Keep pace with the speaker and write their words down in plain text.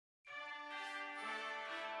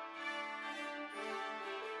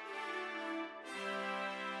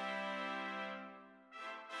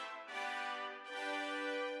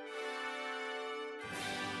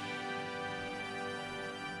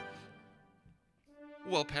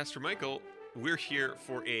Well, Pastor Michael, we're here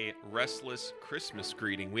for a restless Christmas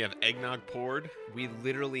greeting. We have eggnog poured. We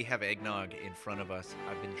literally have eggnog in front of us.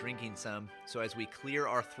 I've been drinking some. So as we clear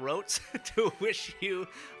our throats to wish you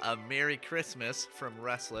a Merry Christmas from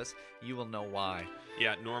Restless, you will know why.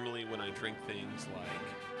 Yeah, normally when I drink things like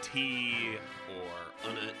tea or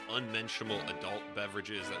unmentionable adult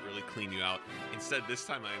beverages that really clean you out, instead this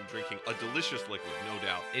time I am drinking a delicious liquid, no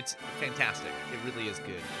doubt. It's fantastic. It really is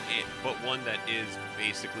good. But one that is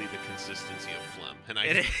basically the consistency of phlegm. And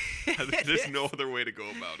It there's is. no other way to go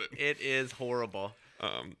about it. It is horrible.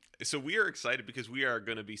 So we are excited because we are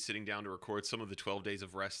going to be sitting down to record some of the 12 Days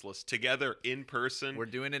of Restless together in person. We're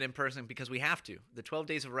doing it in person because we have to. The 12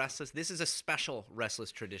 Days of Restless, this is a special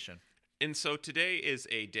Restless tradition. And so today is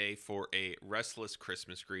a day for a restless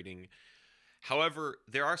Christmas greeting. However,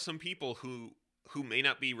 there are some people who may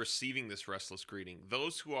not be receiving this restless greeting,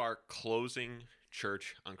 those who are closing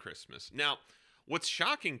church on Christmas. Now, what's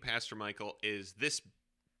shocking, Pastor Michael, is this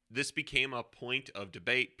became a point of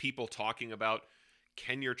debate, people talking about,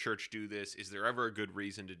 can your church do this? Is there ever a good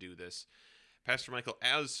reason to do this? Pastor Michael,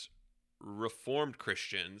 as Reformed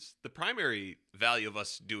Christians, the primary value of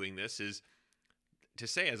us doing this is to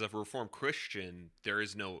say, as a Reformed Christian, there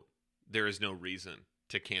is no reason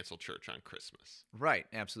to cancel church on Christmas. Right,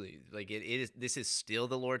 absolutely. Like it is. This is still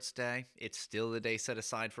the Lord's Day. It's still the day set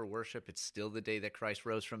aside for worship. It's still the day that Christ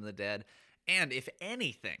rose from the dead. And if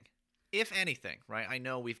anything, right? I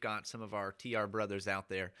know we've got some of our TR brothers out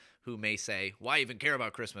there who may say, "Why even care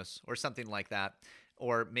about Christmas?" or something like that,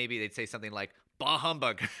 or maybe they'd say something like, "Bah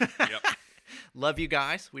humbug." Yep. Love you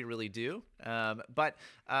guys, we really do. But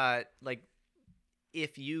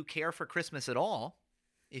if you care for Christmas at all,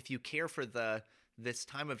 if you care for this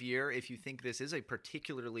time of year, if you think this is a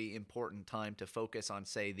particularly important time to focus on,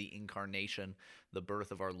 say, the incarnation, the birth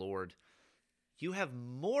of our Lord, you have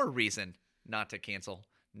more reason not to cancel,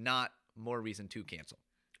 not more reason to cancel.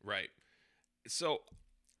 Right. So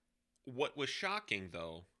what was shocking,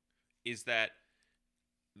 though, is that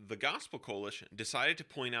the Gospel Coalition decided to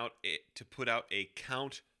put out a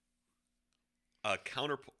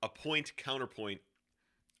counterpoint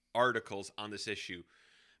articles on this issue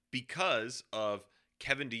because of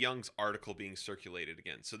Kevin DeYoung's article being circulated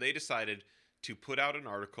again. So they decided to put out an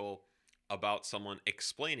article about someone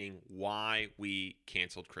explaining why we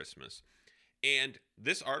canceled Christmas. And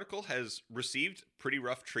this article has received pretty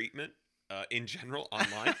rough treatment in general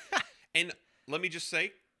online. And let me just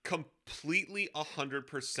say, completely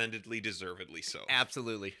 100%edly deservedly so.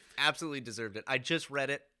 Absolutely deserved it. I just read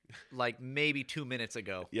it like maybe 2 minutes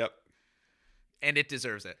ago. Yep. And it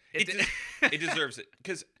deserves it. It deserves it.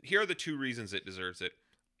 Because here are the two reasons it deserves it.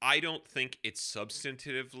 I don't think it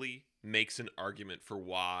substantively makes an argument for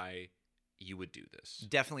why you would do this.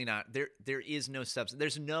 Definitely not. There is no substance.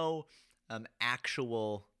 There's no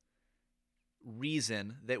actual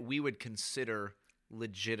reason that we would consider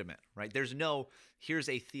legitimate, right? There's no, here's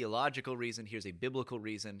a theological reason, here's a biblical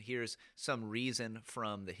reason, here's some reason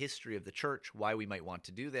from the history of the church why we might want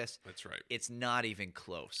to do this. That's right. It's not even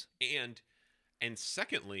close. And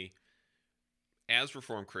secondly, as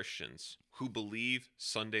Reformed Christians who believe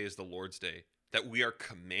Sunday is the Lord's Day, that we are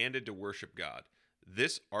commanded to worship God,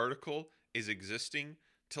 this article is existing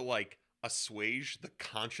to assuage the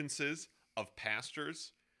consciences of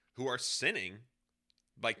pastors who are sinning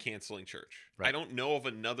by canceling church. Right. I don't know of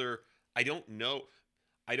another way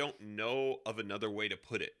to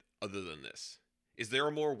put it other than this. Is there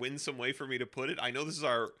a more winsome way for me to put it? I know this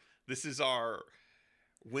is our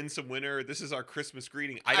Winsome Winter. This is our Christmas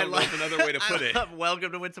greeting. I don't know of another way to put it.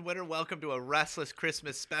 Welcome to Winsome Winter. Welcome to a Restless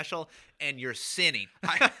Christmas special, and you're sinning.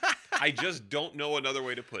 I just don't know another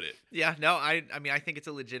way to put it. Yeah, no, I mean, I think it's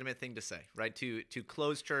a legitimate thing to say, right? To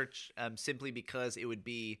close church simply because it would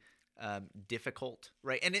be difficult,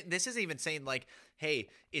 right? And this is even saying hey,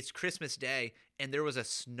 it's Christmas Day and there was a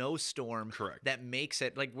snowstorm. Correct. That makes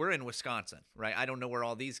it, we're in Wisconsin, right? I don't know where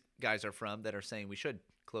all these guys are from that are saying we should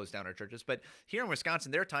close down our churches, but here in Wisconsin,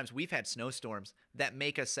 there are times we've had snowstorms that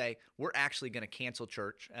make us say we're actually going to cancel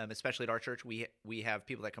church. Especially at our church, we have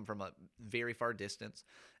people that come from a very far distance,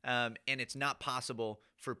 and it's not possible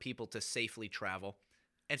for people to safely travel,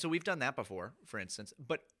 and so we've done that before, for instance,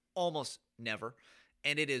 but almost never.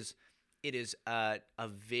 And it is a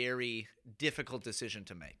very difficult decision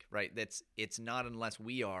to make, right? It's not unless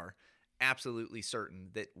we are absolutely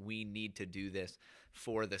certain that we need to do this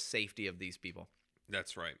for the safety of these people.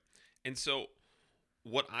 That's right. And so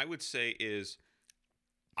what I would say is,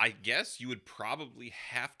 I guess you would probably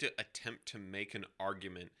have to attempt to make an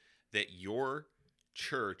argument that your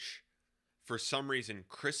church, for some reason,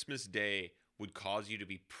 Christmas Day would cause you to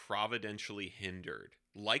be providentially hindered,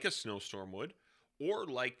 like a snowstorm would, Or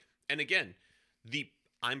like, and again, the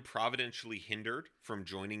I'm providentially hindered from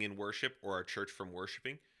joining in worship or our church from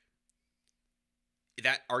worshiping.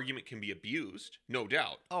 That argument can be abused, no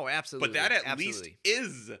doubt. Oh, absolutely. But that at least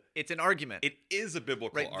is it's an argument. It is a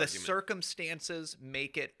biblical argument. The circumstances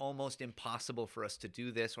make it almost impossible for us to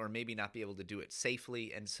do this, or maybe not be able to do it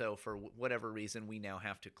safely, and so for whatever reason we now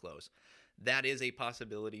have to close. That is a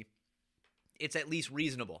possibility. It's at least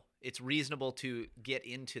reasonable. It's reasonable to get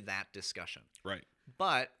into that discussion. Right.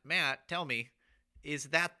 But Matt, tell me, is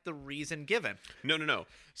that the reason given? No.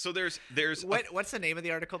 So there's what's the name of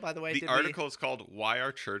the article, by the way? The article is called "Why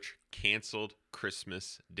Our Church Canceled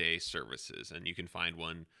Christmas Day Services," and you can find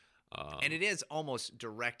one. And it is almost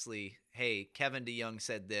directly, "Hey, Kevin DeYoung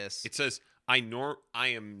said this." It says, "I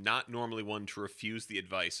am not normally one to refuse the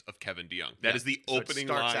advice of Kevin DeYoung." That is the opening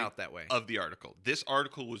line out that way. Of the article. This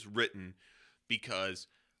article was written because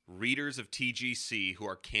readers of TGC who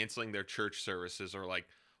are canceling their church services are like,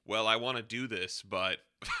 well, I want to do this, but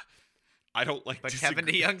I don't like. But Kevin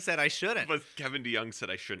DeYoung said I shouldn't. But Kevin DeYoung said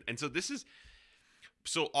I shouldn't. And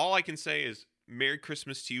so all I can say is, Merry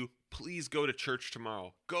Christmas to you. Please go to church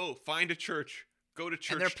tomorrow. Go find a church. Go to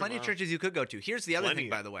church. And there are plenty of churches you could go to. Here's the other thing,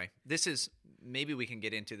 by of the way. This is, maybe we can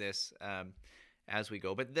get into this as we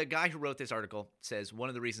go. But the guy who wrote this article says one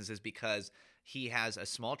of the reasons is because he has a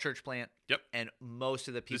small church plant. Yep. And most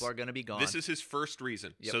of the people are going to be gone. This is his first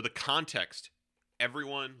reason. Yep. So the context.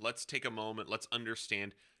 Everyone, let's take a moment. Let's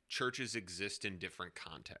understand churches exist in different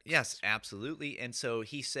contexts. Yes, absolutely. And so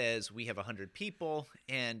he says we have 100 people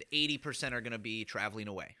and 80% are going to be traveling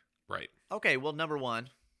away. Right. Okay, well, number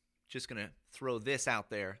one, just going to throw this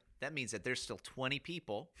out there. That means that there's still 20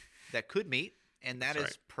 people that could meet, and that's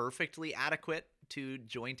right. perfectly adequate to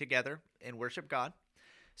join together and worship God.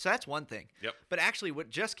 So that's one thing. Yep. But actually,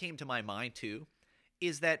 what just came to my mind, too,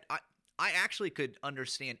 is that I actually could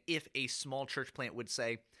understand if a small church plant would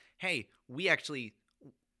say, hey,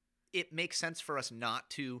 it makes sense for us not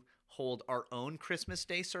to hold our own Christmas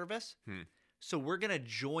Day service. So we're going to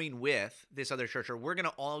join with this other church, or we're going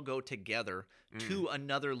to all go together to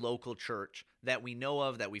another local church that we know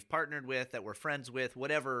of, that we've partnered with, that we're friends with,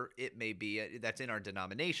 whatever it may be that's in our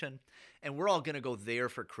denomination. And we're all going to go there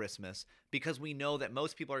for Christmas because we know that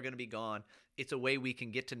most people are going to be gone. It's a way we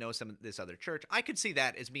can get to know some of this other church. I could see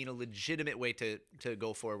that as being a legitimate way to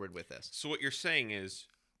go forward with this. So what you're saying is,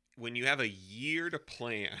 when you have a year to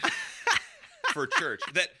plan for church,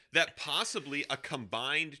 that possibly a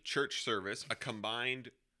combined church service,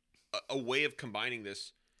 a way of combining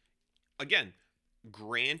this, again,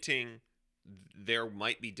 granting there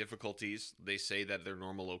might be difficulties. They say that their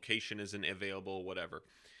normal location isn't available, whatever.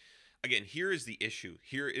 Again, here is the issue.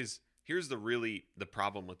 Here's the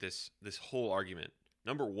problem with this whole argument.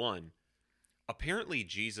 Number one, apparently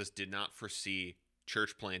Jesus did not foresee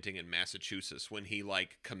church planting in Massachusetts when he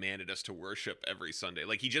commanded us to worship every Sunday.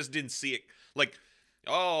 He just didn't see it.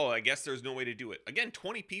 I guess there's no way to do it. Again,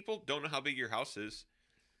 20 people, don't know how big your house is.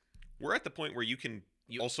 We're at the point where you can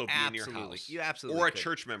also be in your house. You absolutely or a could.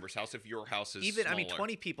 church member's house if your house is even smaller.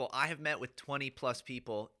 20 people. I have met with 20 plus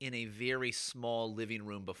people in a very small living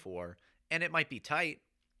room before, and it might be tight,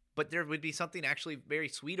 but there would be something actually very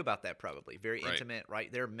sweet about that, probably. Very right. intimate,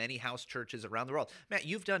 right? There are many house churches around the world. Matt,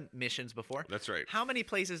 you've done missions before. That's right. How many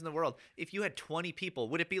places in the world, if you had 20 people,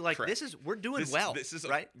 would it be like, Correct. we're doing well,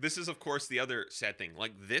 right? This is, of course, the other sad thing.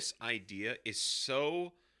 This idea is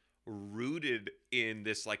so rooted in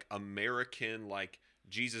this, American,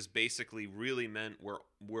 Jesus basically really meant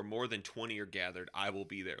where more than 20 are gathered, I will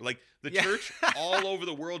be there. The church all over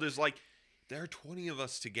the world is there are 20 of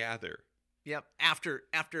us to gather. Yep. After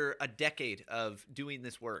a decade of doing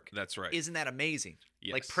this work. That's right. Isn't that amazing?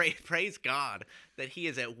 Yes. Praise God that he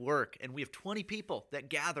is at work and we have 20 people that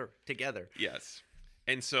gather together. Yes.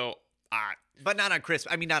 And so but not on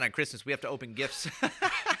Christmas. I mean, not on Christmas. We have to open gifts.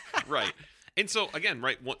 Right. And so again,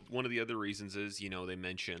 right, one of the other reasons is, they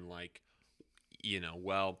mention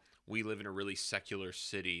well, we live in a really secular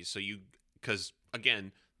city. So because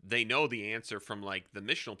again, they know the answer from the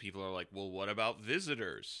missional people are well, what about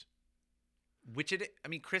visitors?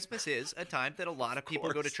 Christmas is a time that a lot of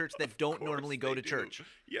people go to church that don't normally go to church.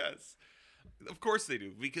 Yes. Of course they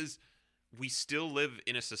do, because we still live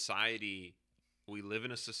in a society. We live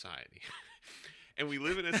in a society. And we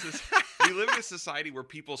live in a society where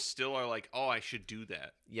people still are oh, I should do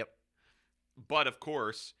that. Yep. But of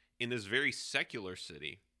course, in this very secular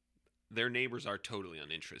city, their neighbors are totally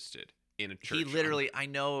uninterested in a church. He literally, I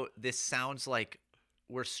know this sounds like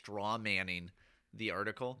we're straw manning the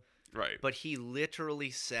article. Right. But he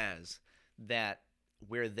literally says that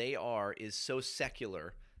where they are is so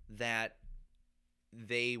secular that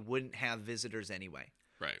they wouldn't have visitors anyway.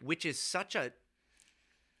 Right. Which is such a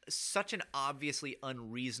such an obviously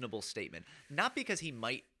unreasonable statement. Not because he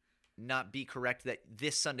might not be correct that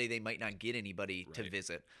this Sunday they might not get anybody to Right.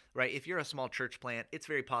 visit, right? If you're a small church plant, it's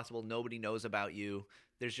very possible nobody knows about you.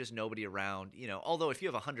 There's just nobody around, although if you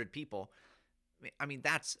have 100 people, I mean,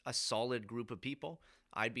 that's a solid group of people.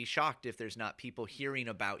 I'd be shocked if there's not people hearing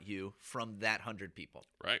about you from that 100 people.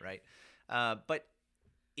 Right. Right. But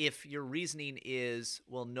if your reasoning is,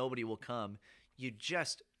 well, nobody will come, you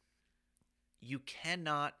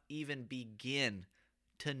cannot even begin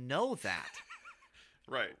to know that.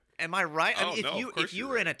 Right. Am I right? I Oh, mean, no, of course if you you're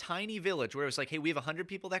were right. in a tiny village where it was like, hey, we have 100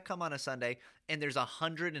 people that come on a Sunday, and there's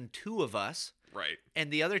 102 of us, Right.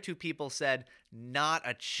 and the other two people said, not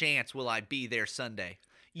a chance will I be there Sunday.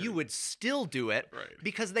 You would still do it Right.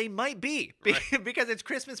 because they might be, Right. because it's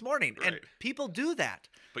Christmas morning, and Right. people do that.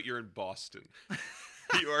 But you're in Boston.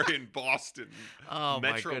 You are in Boston. Oh,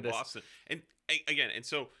 my Metro goodness. Boston. And again, and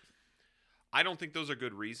so I don't think those are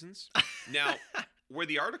good reasons. Now, where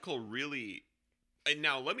the article really, and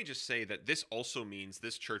now let me just say that this also means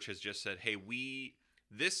this church has just said, hey,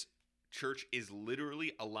 this church is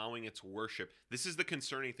literally allowing its worship. This is the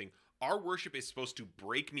concerning thing. Our worship is supposed to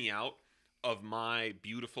break me out of my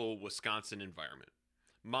beautiful Wisconsin environment,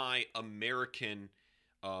 my American,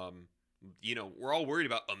 we're all worried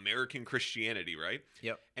about American Christianity, right?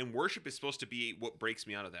 Yep. And worship is supposed to be what breaks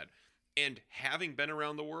me out of that. And having been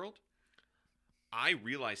around the world, I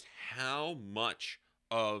realized how much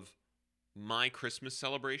of my Christmas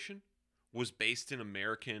celebration was based in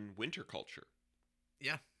American winter culture.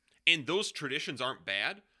 Yeah. And those traditions aren't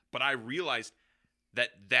bad, but I realized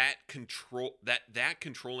that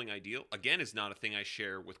controlling ideal, again, is not a thing I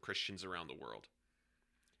share with Christians around the world.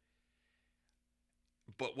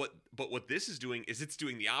 But what this is doing is it's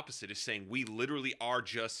doing the opposite. Is saying we literally are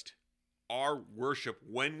just our worship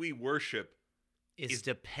when we worship Is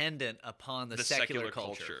dependent upon the, the secular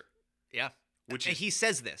culture. Yeah. Which And is he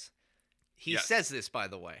says this. He Yes. says this, by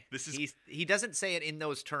the way. This is- he doesn't say it in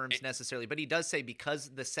those terms necessarily, but he does say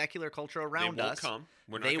because the secular culture they around won't us, come.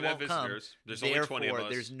 We're not they going to have won't come. visitors. There's only 20 of Therefore,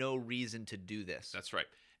 us. there's no reason to do this. That's right.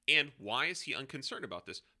 And why is he unconcerned about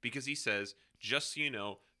this? Because he says, just so you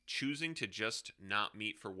know, choosing to just not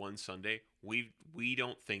meet for one Sunday, we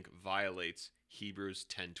don't think violates Hebrews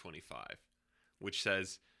 10:25, which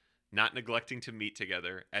says, not neglecting to meet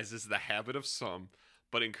together, as is the habit of some,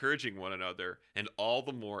 but encouraging one another, and all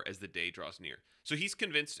the more as the day draws near. So he's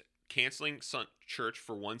convinced canceling church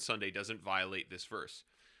for one Sunday doesn't violate this verse.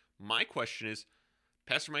 My question is,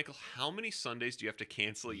 Pastor Michael, how many Sundays do you have to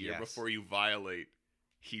cancel a year Yes. before you violate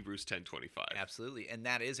Hebrews 10:25? Absolutely. And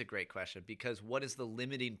that is a great question because what is the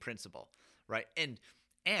limiting principle, right? And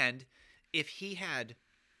if he had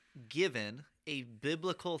given a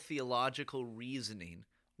biblical theological reasoning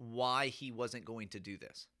why he wasn't going to do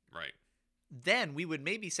this, Right. then we would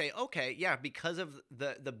maybe say, okay, yeah, because of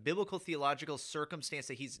the biblical theological circumstance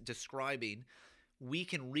that he's describing, we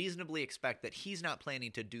can reasonably expect that he's not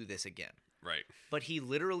planning to do this again. Right. But he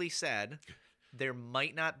literally said there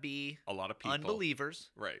might not be A lot of people. unbelievers,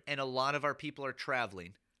 Right. and a lot of our people are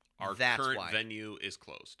traveling. Our That's current why. venue is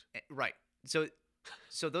closed. Right. So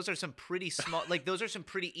those are some pretty small, like those are some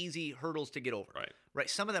pretty easy hurdles to get over. Right. Right.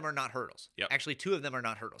 Some of them are not hurdles. Yep. Actually, two of them are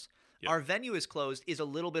not hurdles. Yep. Our venue is closed is a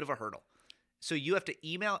little bit of a hurdle. So you have to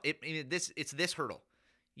email it. It's this hurdle.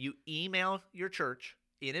 You email your church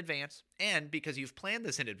in advance, and because you've planned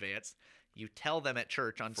this in advance, you tell them at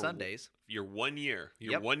church on For Sundays. Your 1 year.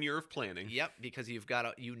 Your Yep. 1 year of planning. Yep, because you've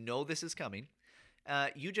got this is coming.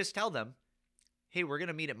 You just tell them, hey, we're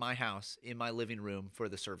gonna meet at my house in my living room for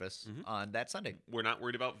the service on that Sunday. We're not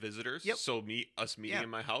worried about visitors. Yep. So us meeting Yeah. in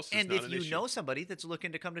my house is And not if an you issue. know somebody that's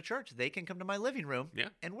looking to come to church, they can come to my living room Yeah.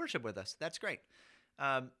 and worship with us. That's great.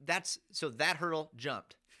 So that hurdle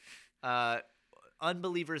jumped.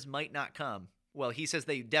 Unbelievers might not come. Well, he says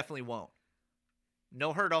they definitely won't.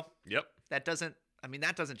 No hurdle. Yep. That doesn't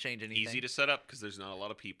change anything. Easy to set up because there's not a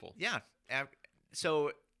lot of people. Yeah.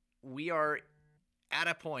 So we are at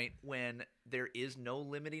a point when there is no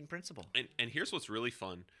limiting principle. And here's what's really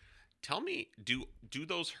fun. Tell me, do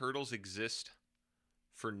those hurdles exist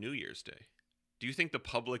for New Year's Day? Do you think the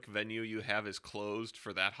public venue you have is closed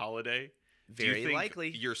for that holiday? Do you Very think likely.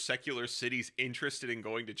 your secular city's interested in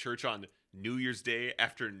going to church on New Year's Day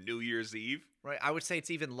after New Year's Eve? Right. I would say it's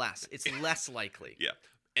even less. It's less likely. Yeah.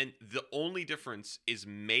 And the only difference is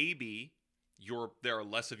maybe there are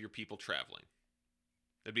less of your people traveling.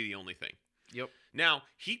 That'd be the only thing. Yep. Now,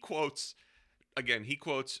 he quotes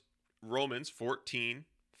Romans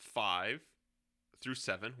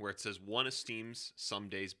 14:5-7, where it says, one esteems some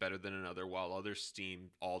days better than another, while others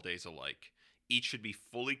esteem all days alike. Each should be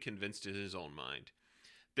fully convinced in his own mind.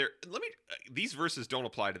 these verses don't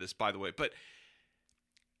apply to this, by the way, but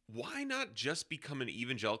why not just become an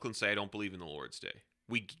evangelical and say, I don't believe in the Lord's Day?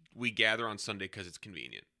 We gather on Sunday because it's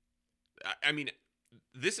convenient. I mean,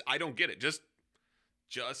 this, I don't get it. Just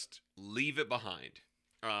leave it behind.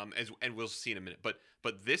 And we'll see in a minute. But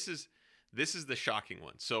this is the shocking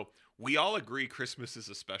one. So we all agree Christmas is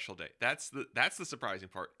a special day. That's the surprising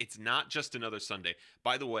part. It's not just another Sunday.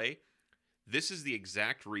 By the way, this is the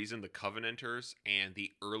exact reason the Covenanters and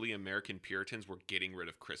the early American Puritans were getting rid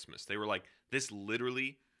of Christmas. They were like, this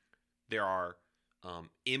literally, there are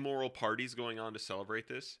immoral parties going on to celebrate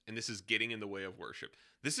this, and this is getting in the way of worship.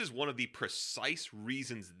 This is one of the precise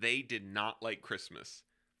reasons they did not like Christmas.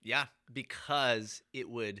 Yeah, because it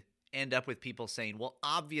would end up with people saying, well,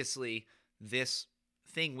 obviously this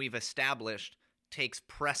thing we've established takes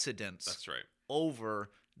precedence That's right.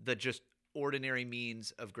 over the just ordinary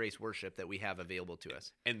means of grace worship that we have available to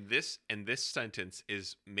us. And this sentence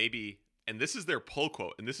is maybe, and this is their pull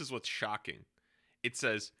quote, and this is what's shocking. It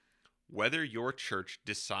says, whether your church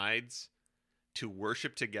decides to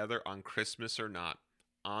worship together on Christmas or not,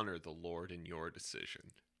 honor the Lord in your decision.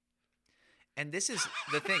 And this is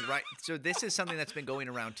the thing, right? So this is something that's been going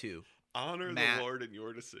around too. Honor Matt, the Lord in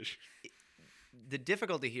your decision. The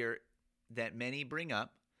difficulty here that many bring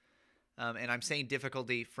up, and I'm saying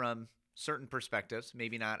difficulty from certain perspectives,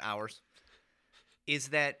 maybe not ours, is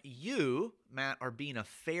that you, Matt, are being a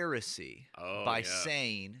Pharisee by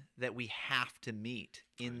saying that we have to meet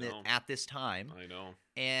at this time. I know.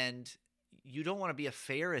 And you don't want to be a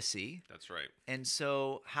Pharisee. That's right. And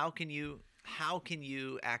so how can you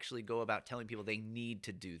actually go about telling people they need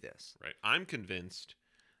to do this? Right. I'm convinced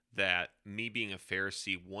that me being a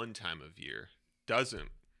Pharisee one time of year doesn't.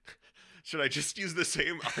 Should I just use the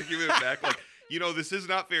same argument back? Like, this is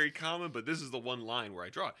not very common, but this is the one line where I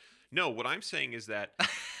draw it. No, what I'm saying is that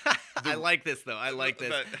I like this, though. I like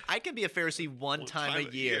this. I can be a Pharisee one time a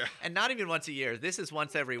year. And not even once a year. This is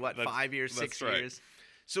once every, 5 years, 6 years?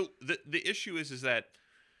 So the issue is that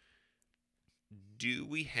do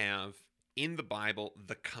we have in the Bible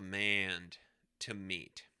the command to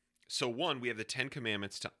meet? So one, we have the 10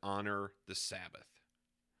 Commandments to honor the Sabbath.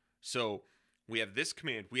 So we have this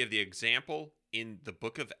command. We have the example in the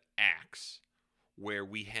book of Acts where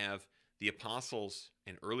we have the apostles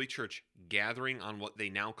and early church gathering on what they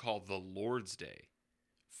now call the Lord's Day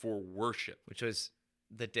for worship. Which was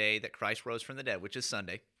the day that Christ rose from the dead, which is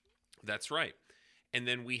Sunday. That's right. And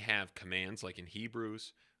then we have commands like in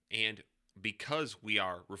Hebrews. And because we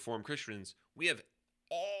are Reformed Christians, we have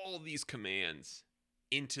all these commands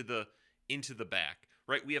into the back,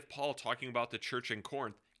 right? We have Paul talking about the church in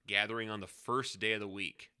Corinth gathering on the first day of the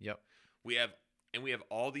week. Yep. We have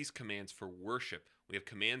all these commands for worship. We have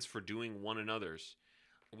commands for doing one another's.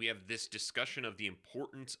 We have this discussion of the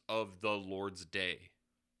importance of the Lord's Day.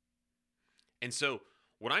 And so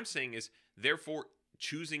what I'm saying is, therefore,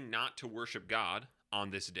 choosing not to worship God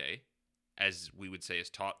on this day, as we would say is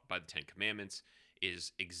taught by the 10 Commandments,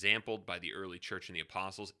 is exampled by the early church and the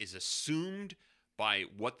apostles, is assumed by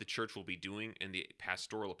what the church will be doing in the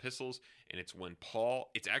pastoral epistles. And it's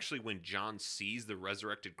actually when John sees the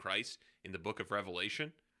resurrected Christ in the book of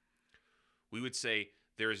Revelation. We would say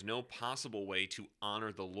there is no possible way to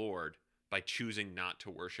honor the Lord by choosing not to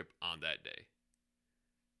worship on that day.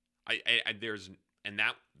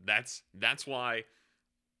 That's why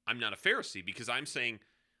I'm not a Pharisee, because I'm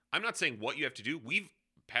not saying what you have to do.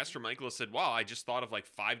 Pastor Michael has said, wow, I just thought of like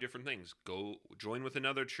 5 different things. Go join with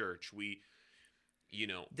another church.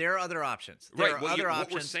 There are other options. Right. There are other options.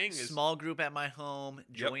 What we're saying is small group at my home,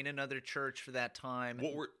 join another church for that time.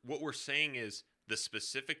 What we're saying is the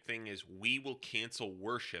specific thing is we will cancel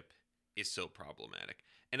worship is so problematic.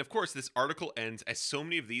 And of course, this article ends as so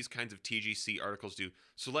many of these kinds of TGC articles do.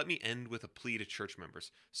 So let me end with a plea to church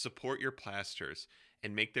members. Support your pastors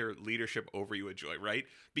and make their leadership over you a joy, right?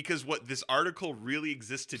 Because what this article really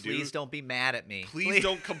exists to do... Please don't be mad at me. Please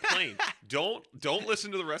don't complain. Don't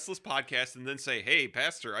listen to the Restless podcast and then say, hey,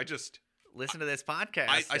 pastor, I just... Listen to this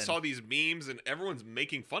podcast. I saw these memes and everyone's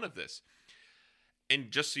making fun of this.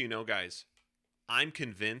 And just so you know, guys, I'm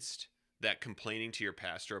convinced that complaining to your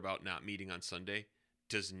pastor about not meeting on Sunday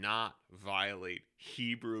does not violate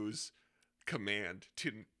Hebrews' command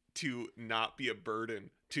to not be a burden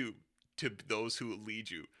to those who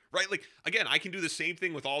lead you, right? Like, again, I can do the same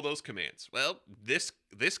thing with all those commands. Well, this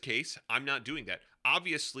case, I'm not doing that.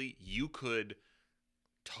 Obviously, you could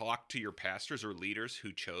talk to your pastors or leaders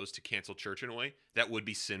who chose to cancel church in a way that would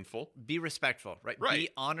be sinful. Be respectful, right?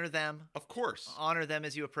 Honor them. Of course. Honor them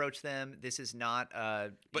as you approach them. This is not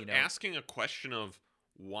But asking a question of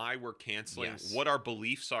why we're canceling, what our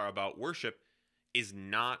beliefs are about worship, is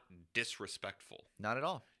not disrespectful. Not at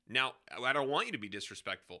all. Now, I don't want you to be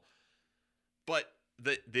disrespectful, but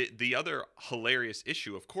the other hilarious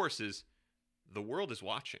issue, of course, is the world is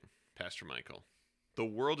watching, Pastor Michael. The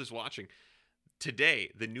world is watching.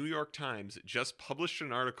 Today, the New York Times just published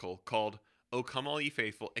an article called "Oh, Come All Ye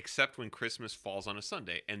Faithful, Except When Christmas Falls on a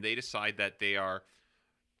Sunday." And they decide that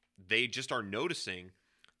they just are noticing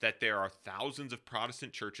that there are thousands of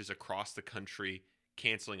Protestant churches across the country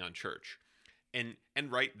canceling on church. And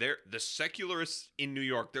right there, the secularists in New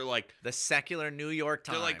York, they're like... The secular New York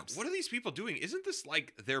Times. They're like, what are these people doing? Isn't this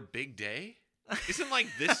like their big day? Isn't like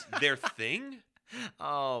this their thing?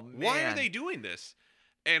 Oh, man. Why are they doing this?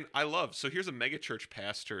 And I love, so here's a megachurch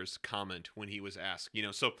pastor's comment when he was asked,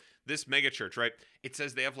 so this megachurch, right? It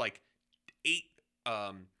says they have like 8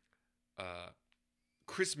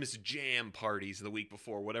 Christmas jam parties the week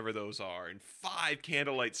before, whatever those are, and 5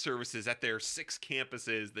 candlelight services at their 6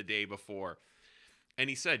 campuses the day before. And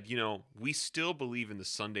he said, we still believe in the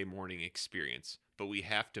Sunday morning experience, but we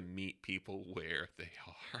have to meet people where they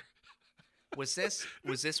are. Was this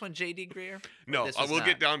when J.D. Greer? No, we'll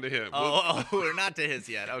get down to him. We're not to his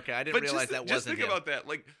yet. Okay, I didn't realize that wasn't him. Just think about that.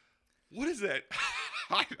 Like, what is that?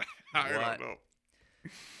 I don't know.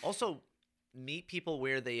 Also, meet people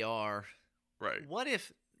where they are. Right. What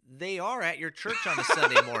if they are at your church on a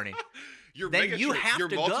Sunday morning? Then you have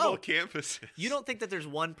to multiple go. Campuses. You don't think that there's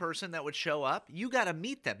one person that would show up? You got to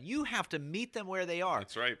meet them. You have to meet them where they are.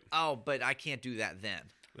 That's right. Oh, but I can't do that then.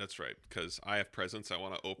 That's right, because I have presents I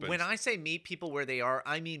want to open. When I say meet people where they are,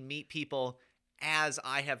 I mean meet people as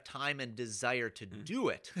I have time and desire to do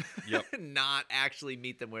it. Yep. Not actually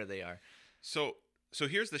meet them where they are. So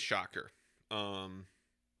here's the shocker.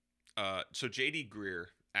 So J.D. Greer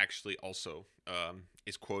actually also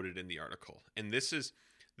is quoted in the article, and this is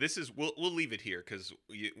we'll leave it here because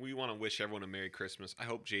we want to wish everyone a Merry Christmas. I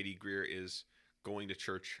hope J.D. Greer is going to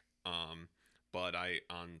church, but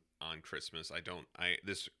on Christmas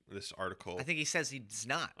this article. I think he says he's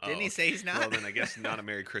not. Didn't he say he's not? Well, then I guess not a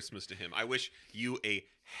Merry Christmas to him. I wish you a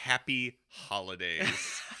happy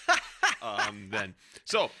holidays. Then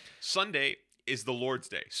so Sunday is the Lord's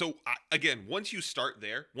Day. So again, once you start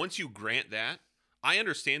there, once you grant that, I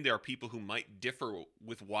understand there are people who might differ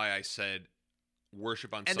with why I said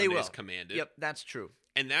worship on Sunday is commanded. Yep, that's true.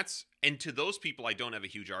 And to those people, I don't have a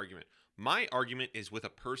huge argument. My argument is with a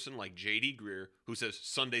person like J.D. Greer who says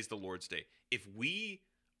Sunday's the Lord's Day. If we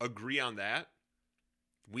agree on that,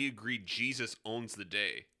 we agree Jesus owns the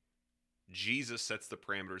day. Jesus sets the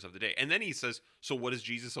parameters of the day. And then he says, so what does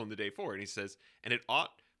Jesus own the day for? And he says, and it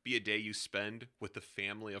ought be a day you spend with the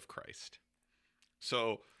family of Christ.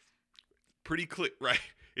 So pretty clear, right?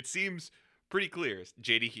 It seems pretty clear.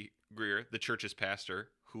 J.D. Greer, the church's pastor,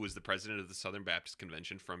 who was the president of the Southern Baptist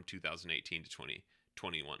Convention from 2018 to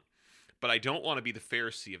 2021. But I don't want to be the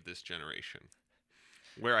Pharisee of this generation,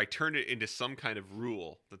 where I turn it into some kind of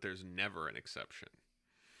rule that there's never an exception.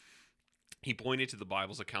 He pointed to the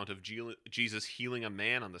Bible's account of Jesus healing a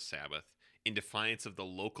man on the Sabbath in defiance of the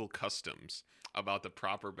local customs about the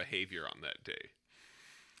proper behavior on that day.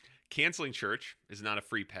 Canceling church is not a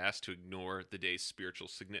free pass to ignore the day's spiritual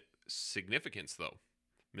significance, though.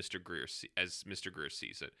 Mr. Greer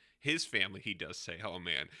sees it. His family, he does say, oh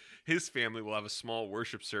man, his family will have a small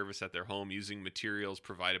worship service at their home using materials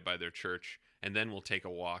provided by their church, and then will take a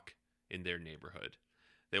walk in their neighborhood.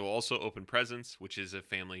 They will also open presents, which is a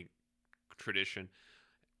family tradition,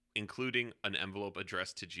 including an envelope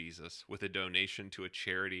addressed to Jesus with a donation to a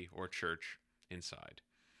charity or church inside.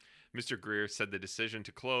 Mr. Greer said the decision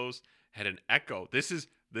to close had an echo. This is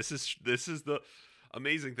the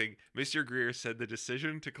amazing thing. Mr. Greer said the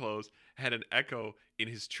decision to close had an echo in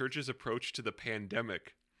his church's approach to the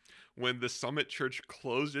pandemic. When the Summit Church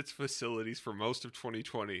closed its facilities for most of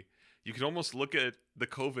 2020, you could almost look at the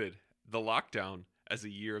lockdown, as a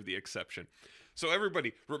year of the exception. So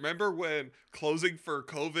everybody, remember when closing for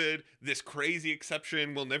COVID, this crazy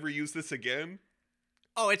exception, we'll never use this again?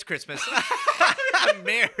 Oh, it's Christmas.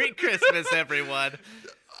 Merry Christmas, everyone.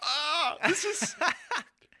 This is...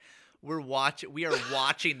 We are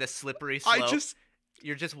watching the slippery slope.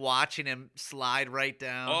 You're just watching him slide right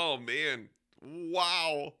down. Oh, man.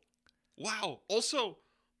 Wow. Also,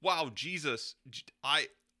 wow, Jesus.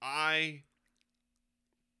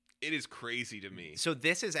 It is crazy to me. So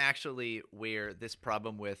this is actually where this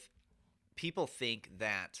problem with people think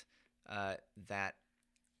that that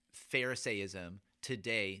Pharisaism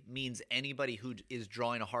today means anybody who is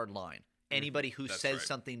drawing a hard line, anybody who says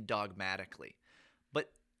something dogmatically.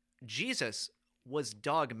 But Jesus was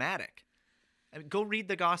dogmatic. I mean, go read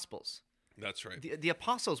the Gospels. That's right. The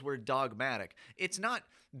apostles were dogmatic. It's not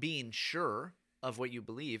being sure of what you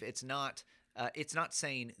believe. It's not It's not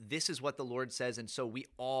saying this is what the Lord says, and so we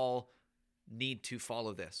all need to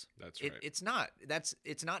follow this. That's right. It's not.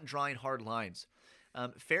 It's not drawing hard lines.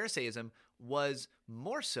 Pharisaism was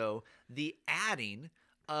more so the adding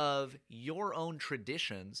of your own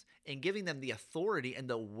traditions and giving them the authority and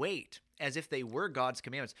the weight as if they were God's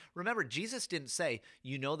commandments. Remember, Jesus didn't say,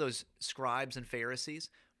 those scribes and Pharisees,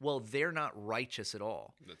 well, they're not righteous at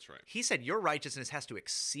all. That's right. He said your righteousness has to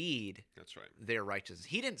exceed That's right. their righteousness.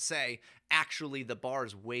 He didn't say, actually, the bar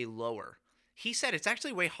is way lower. He said it's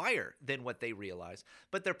actually way higher than what they realized.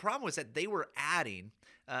 But their problem was that they were adding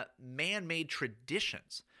man-made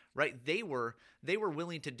traditions, right? They were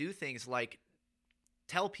willing to do things like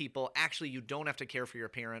tell people, actually, you don't have to care for your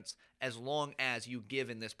parents as long as you give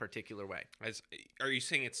in this particular way. Are you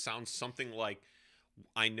saying it sounds something like,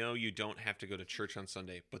 I know you don't have to go to church on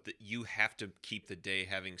Sunday, but that you have to keep the day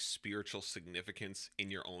having spiritual significance in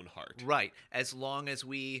your own heart? Right. As long as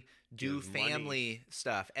we do Give family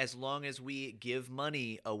stuff, as long as we give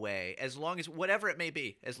money away, as long as whatever it may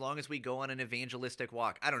be, as long as we go on an evangelistic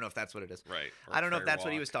walk. I don't know if that's what it is. Right. Or I don't know if prayer that's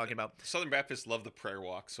what he walk. was talking about. Southern Baptists love the prayer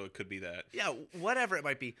walk, so it could be that. Yeah, whatever it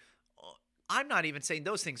might be. I'm not even saying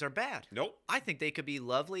those things are bad. Nope. I think they could be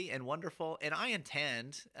lovely and wonderful, and I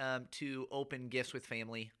intend to open gifts with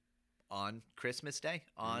family on Christmas Day,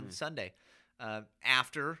 on Sunday,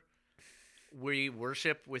 after we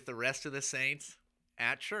worship with the rest of the saints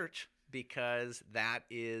at church, because that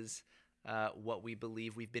is what we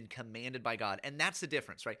believe we've been commanded by God. And that's the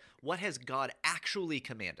difference, right? What has God actually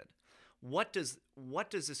commanded? What does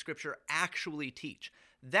the scripture actually teach?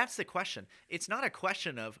 That's the question. It's not a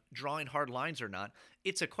question of drawing hard lines or not.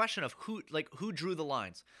 It's a question of who drew the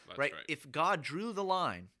lines, right? If God drew the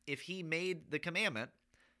line, if he made the commandment,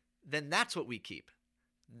 then that's what we keep.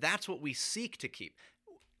 That's what we seek to keep.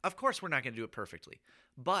 Of course, we're not going to do it perfectly,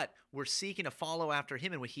 but we're seeking to follow after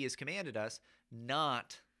him and what he has commanded us,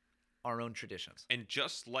 not our own traditions. And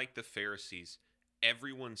just like the Pharisees,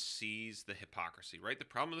 everyone sees the hypocrisy, right? The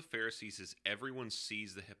problem with the Pharisees is everyone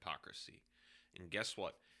sees the hypocrisy. And guess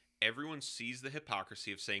what? Everyone sees the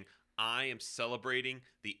hypocrisy of saying, I am celebrating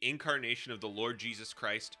the incarnation of the Lord Jesus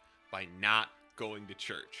Christ by not going to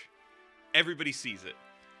church. Everybody sees it.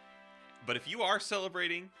 But if you are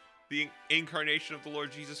celebrating the incarnation of the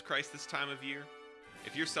Lord Jesus Christ this time of year,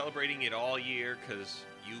 if you're celebrating it all year because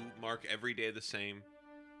you mark every day the same,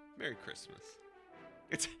 Merry Christmas.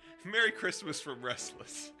 It's Merry Christmas from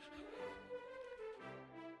Restless.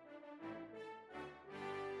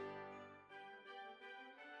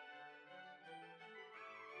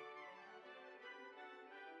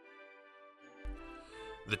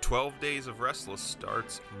 The 12 Days of Restless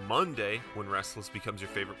starts Monday when Restless becomes your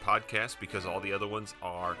favorite podcast because all the other ones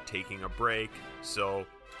are taking a break. So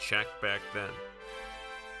check back then.